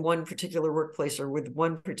in one particular workplace or with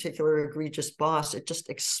one particular egregious boss. It just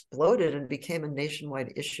exploded and became a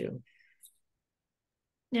nationwide issue.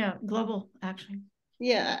 Yeah, global, actually.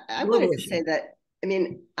 Yeah, I wanted to say that. I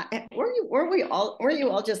mean, weren't you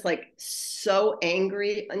all just like so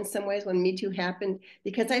angry in some ways when Me Too happened?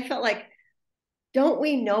 Because I felt like, don't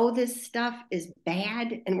we know this stuff is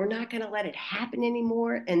bad and we're not going to let it happen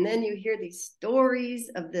anymore? And then you hear these stories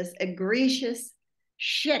of this egregious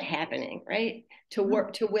shit happening, right? To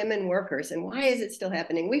women workers. And why is it still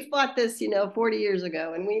happening? We fought this, 40 years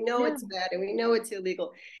ago, and we know it's bad and we know it's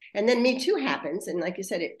illegal. And then Me Too happens. And like you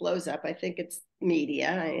said, it blows up. I think it's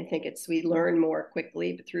media. I think we learn more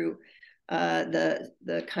quickly through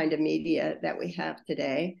the kind of media that we have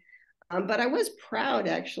today. But I was proud,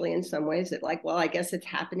 actually, in some ways that, like, well, I guess it's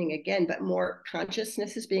happening again, but more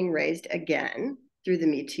consciousness is being raised again through the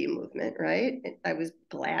Me Too movement, right? I was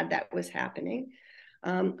glad that was happening.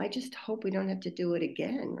 I just hope we don't have to do it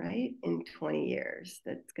again, right? In 20 years,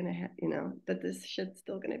 that's going to have, that this shit's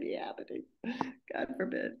still going to be happening. God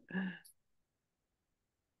forbid.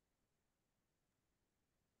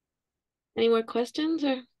 Any more questions?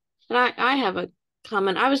 And I have a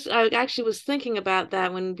comment. I actually was thinking about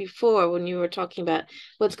that when you were talking about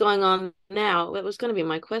what's going on now. That was going to be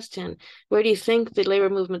my question. Where do you think the labor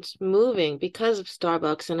movement's moving because of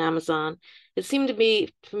Starbucks and Amazon? It seemed to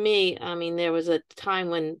be, for me, I mean, there was a time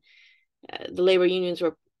when the labor unions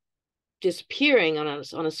were disappearing on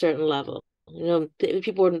a certain level.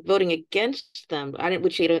 People were voting against them. I didn't,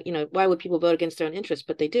 which why would people vote against their own interests?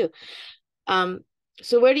 But they do.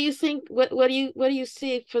 So where do you think, what do you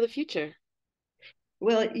see for the future?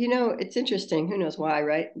 Well, it's interesting. Who knows why,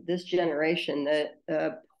 right? This generation,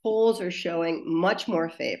 the polls are showing much more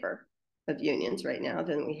favor of unions right now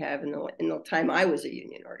than we have in the time I was a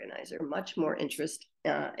union organizer. Much more interest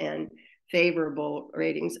and favorable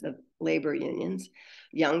ratings of labor unions.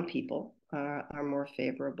 Young people are more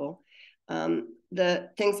favorable. The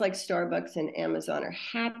things like Starbucks and Amazon are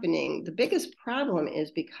happening. The biggest problem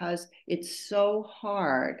is because it's so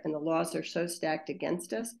hard and the laws are so stacked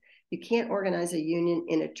against us. You can't organize a union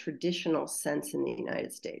in a traditional sense in the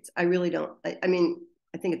United States. I really don't. I mean,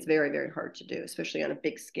 I think it's very, very hard to do, especially on a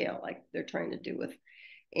big scale like they're trying to do with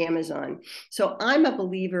Amazon. So I'm a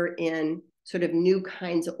believer in sort of new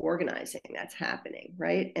kinds of organizing that's happening,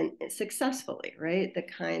 right? And successfully, right? The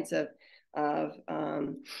kinds of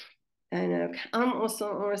I know, almost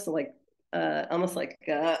like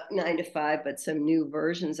 9 to 5, but some new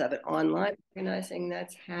versions of it, online organizing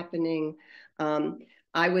that's happening.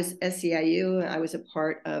 I was SEIU. I was a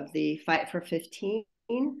part of the Fight for 15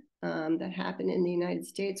 that happened in the United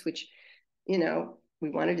States, which, we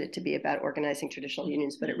wanted it to be about organizing traditional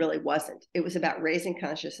unions, but it really wasn't. It was about raising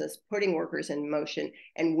consciousness, putting workers in motion,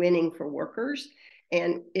 and winning for workers.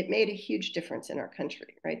 And it made a huge difference in our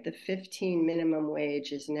country, right? The 15 minimum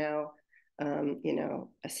wage is now,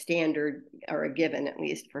 a standard or a given, at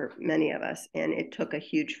least for many of us. And it took a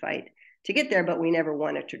huge fight to get there, but we never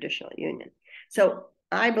won a traditional union. So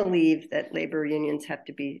I believe that labor unions have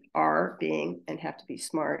to be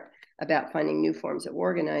smart about finding new forms of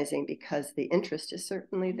organizing, because the interest is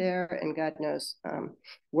certainly there, and God knows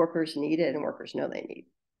workers need it, and workers know they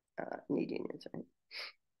need unions, right?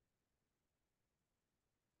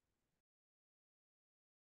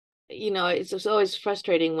 It's always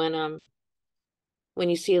frustrating when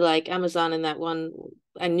you see like Amazon in that one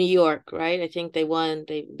in New York, right? I think they won,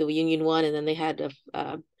 the union won, and then they had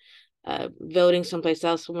voting someplace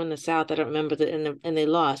else, somewhere in the South. I don't remember and they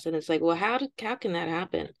lost. And it's like, well, how can that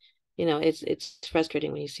happen? It's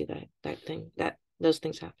frustrating when you see those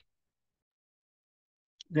things happen.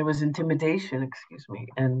 There was intimidation, excuse me,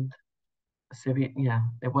 and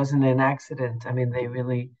it wasn't an accident. I mean, they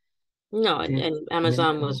really. No, and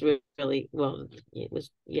Amazon was really, well, it was,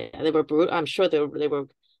 they were brutal. I'm sure there were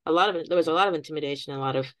a lot of it. There was a lot of intimidation, a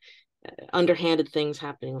lot of underhanded things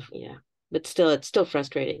happening. Yeah, but still, it's still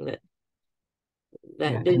frustrating that they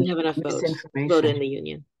didn't have enough votes vote in the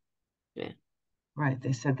union. Yeah. Right.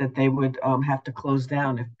 They said that they would have to close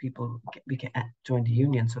down if people join the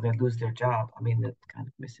union, so they'd lose their job. I mean, that's kind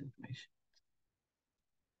of misinformation.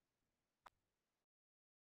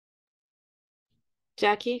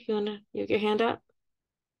 Jackie, if you want to have your hand up.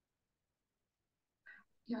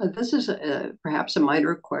 Yeah, this is perhaps a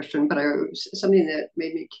minor question, but something that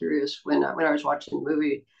made me curious when I was watching the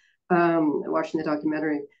movie, watching the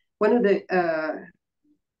documentary. One of it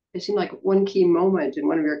seemed like one key moment in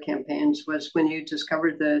one of your campaigns was when you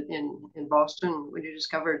discovered that in Boston, when you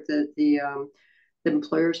discovered that the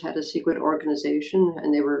employers had a secret organization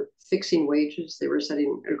and they were fixing wages. They were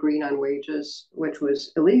agreeing on wages, which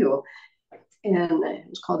was illegal. And it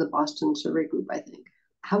was called the Boston Survey Group, I think.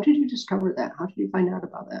 How did you discover that? How did you find out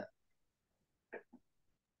about that?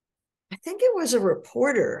 I think it was a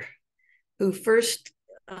reporter who first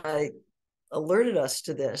alerted us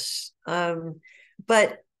to this.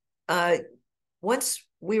 But once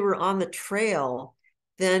we were on the trail,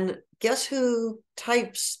 then guess who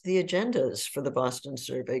types the agendas for the Boston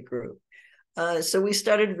Survey Group? So we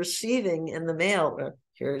started receiving in the mail,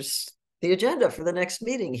 here's the agenda for the next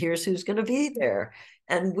meeting. Here's who's going to be there.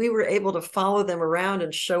 And we were able to follow them around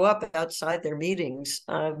and show up outside their meetings.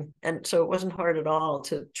 And so it wasn't hard at all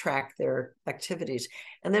to track their activities.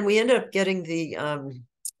 And then we ended up getting the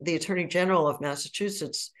Attorney General of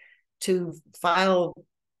Massachusetts to file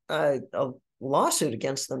a lawsuit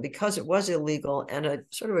against them because it was illegal, and a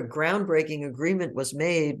sort of a groundbreaking agreement was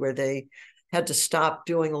made where they had to stop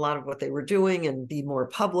doing a lot of what they were doing and be more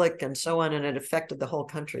public and so on, and it affected the whole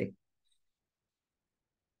country.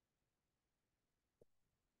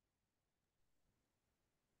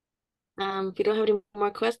 If you don't have any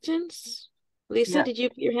more questions, Lisa, did you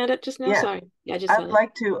put your hand up just now? Yeah. Sorry. Yeah, I just I'd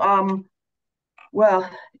like to,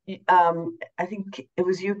 I think it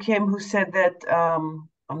was you, Kim, who said that,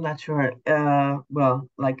 I'm not sure, the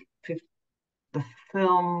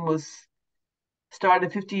film was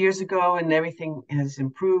started 50 years ago and everything has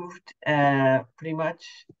improved pretty much,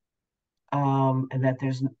 and that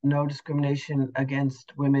there's no discrimination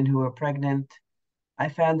against women who are pregnant. I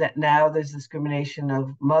found that now there's discrimination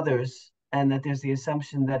of mothers and that there's the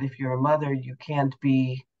assumption that if you're a mother, you can't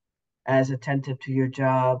be as attentive to your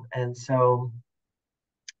job. And so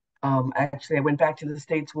actually, I went back to the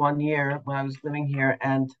States 1 year when I was living here,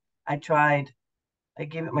 and I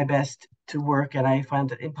gave it my best to work, and I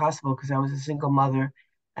found it impossible because I was a single mother,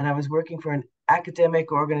 and I was working for an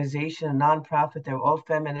academic organization, a nonprofit. They were all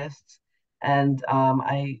feminists, and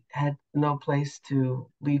I had no place to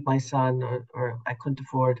leave my son, or I couldn't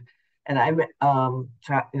afford, and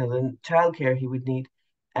the childcare he would need.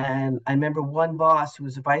 And I remember one boss who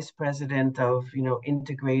was a vice president of,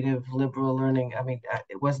 integrative liberal learning. I mean,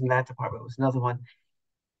 it wasn't that department, it was another one.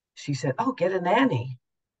 She said, "Oh, get a nanny."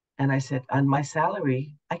 And I said, "On my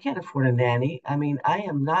salary, I can't afford a nanny. I mean, I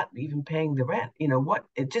am not even paying the rent."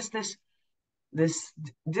 Just this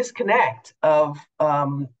disconnect of,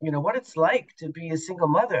 what it's like to be a single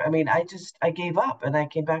mother. I mean, I gave up and I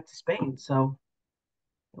came back to Spain. So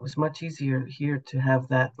it was much easier here to have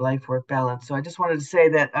that life-work balance. So I just wanted to say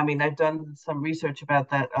that, I mean, I've done some research about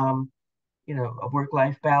that, a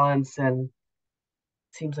work-life balance, and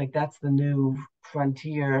it seems like that's the new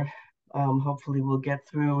frontier. Hopefully we'll get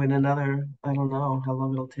through in another, I don't know how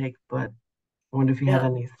long it'll take, but I wonder if you have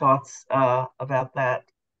any thoughts about that.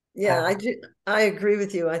 Yeah, I agree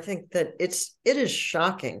with you. I think that it is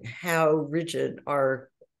shocking how rigid our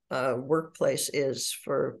workplace is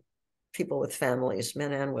for people with families,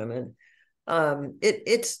 men and women.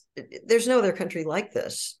 There's no other country like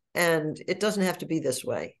this, and it doesn't have to be this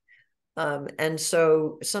way. And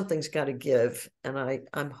so something's got to give, and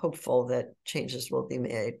I'm hopeful that changes will be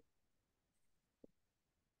made.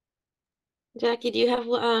 Jackie, do you have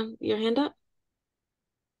your hand up?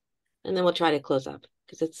 And then we'll try to close up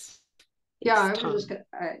because it's I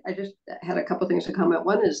just had a couple things to comment.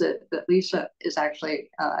 One is that Lisa is actually,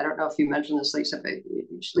 I don't know if you mentioned this, Lisa, but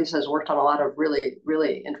Lisa has worked on a lot of really,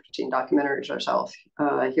 really interesting documentaries herself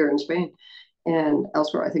here in Spain and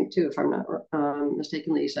elsewhere, I think, too, if I'm not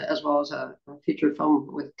mistaken, Lisa, as well as a feature film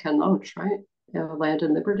with Ken Loach, right? Land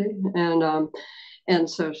and Liberty. And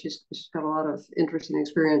so she's got a lot of interesting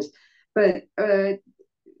experience. But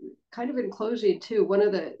kind of in closing, too, one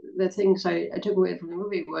of the things I took away from the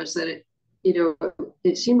movie was that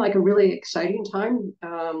it seemed like a really exciting time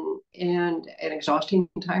and an exhausting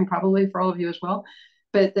time probably for all of you as well.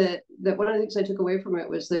 But that one of the things I took away from it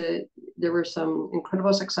was that there were some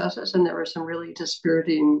incredible successes and there were some really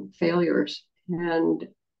dispiriting failures. And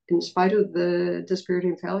in spite of the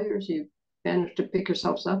dispiriting failures, you managed to pick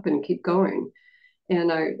yourselves up and keep going.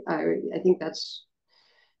 And I think that's,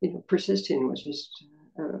 persisting was just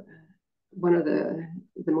one of the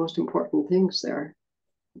most important things there.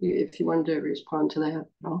 If you wanted to respond to that at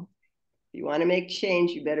all. If you want to make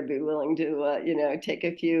change, you better be willing to, take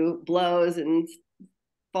a few blows and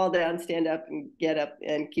fall down, stand up, and get up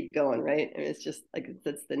and keep going, right? And it's just like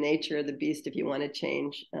that's the nature of the beast. If you want to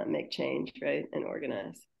change, make change, right, and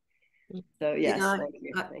organize. So yes, thank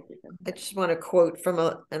you. I just want to quote from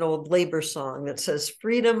an old labor song that says,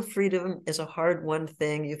 freedom is a hard-won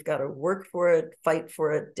thing. You've got to work for it, fight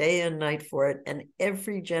for it, day and night for it, and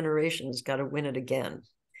every generation's got to win it again.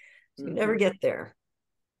 So you never get there.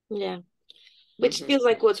 Yeah. Which feels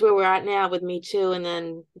like what's where we're at now with Me Too, and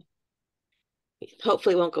then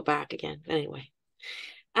hopefully won't go back again. Anyway.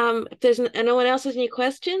 If there's no one else has any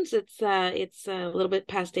questions, it's a little bit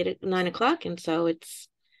past 9 o'clock, and so it's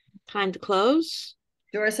time to close.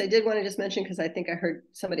 Doris, I did want to just mention, because I think I heard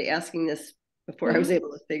somebody asking this before I was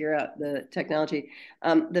able to figure out the technology.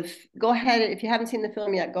 Go ahead, if you haven't seen the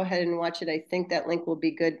film yet, go ahead and watch it. I think that link will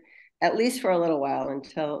be good, at least for a little while,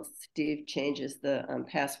 until Steve changes the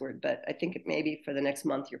password. But I think maybe for the next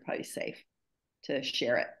month, you're probably safe to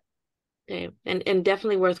share it. Okay, and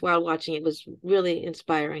definitely worthwhile watching. It was really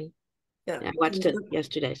inspiring. Yeah, I watched it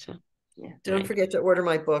yesterday. So yeah, don't forget to order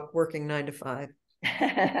my book, Working 9 to 5.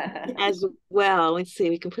 As well. Let's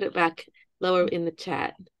see, we can put it back lower in the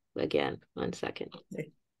chat again. 1 second.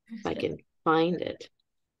 If I can find it.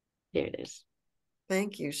 There it is.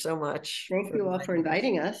 Thank you so much. Thank you all for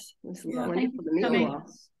inviting us. It was wonderful to meet you all.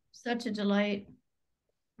 Such a delight.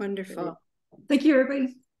 Wonderful. Thank you,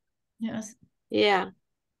 everybody. Yes. Yeah.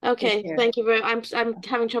 Okay. Thank you very much. I'm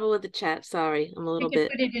having trouble with the chat. Sorry. I'm a little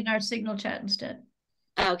bit. Put it in our Signal chat instead.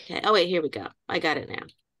 Okay. Oh wait, here we go. I got it now.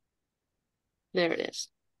 There it is.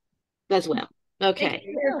 As well. Okay. Thank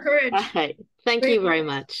you for your courage. All right. Thank you very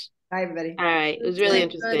much. Bye, everybody. All right. It was really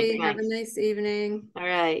interesting. Have a nice evening. All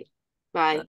right. Bye.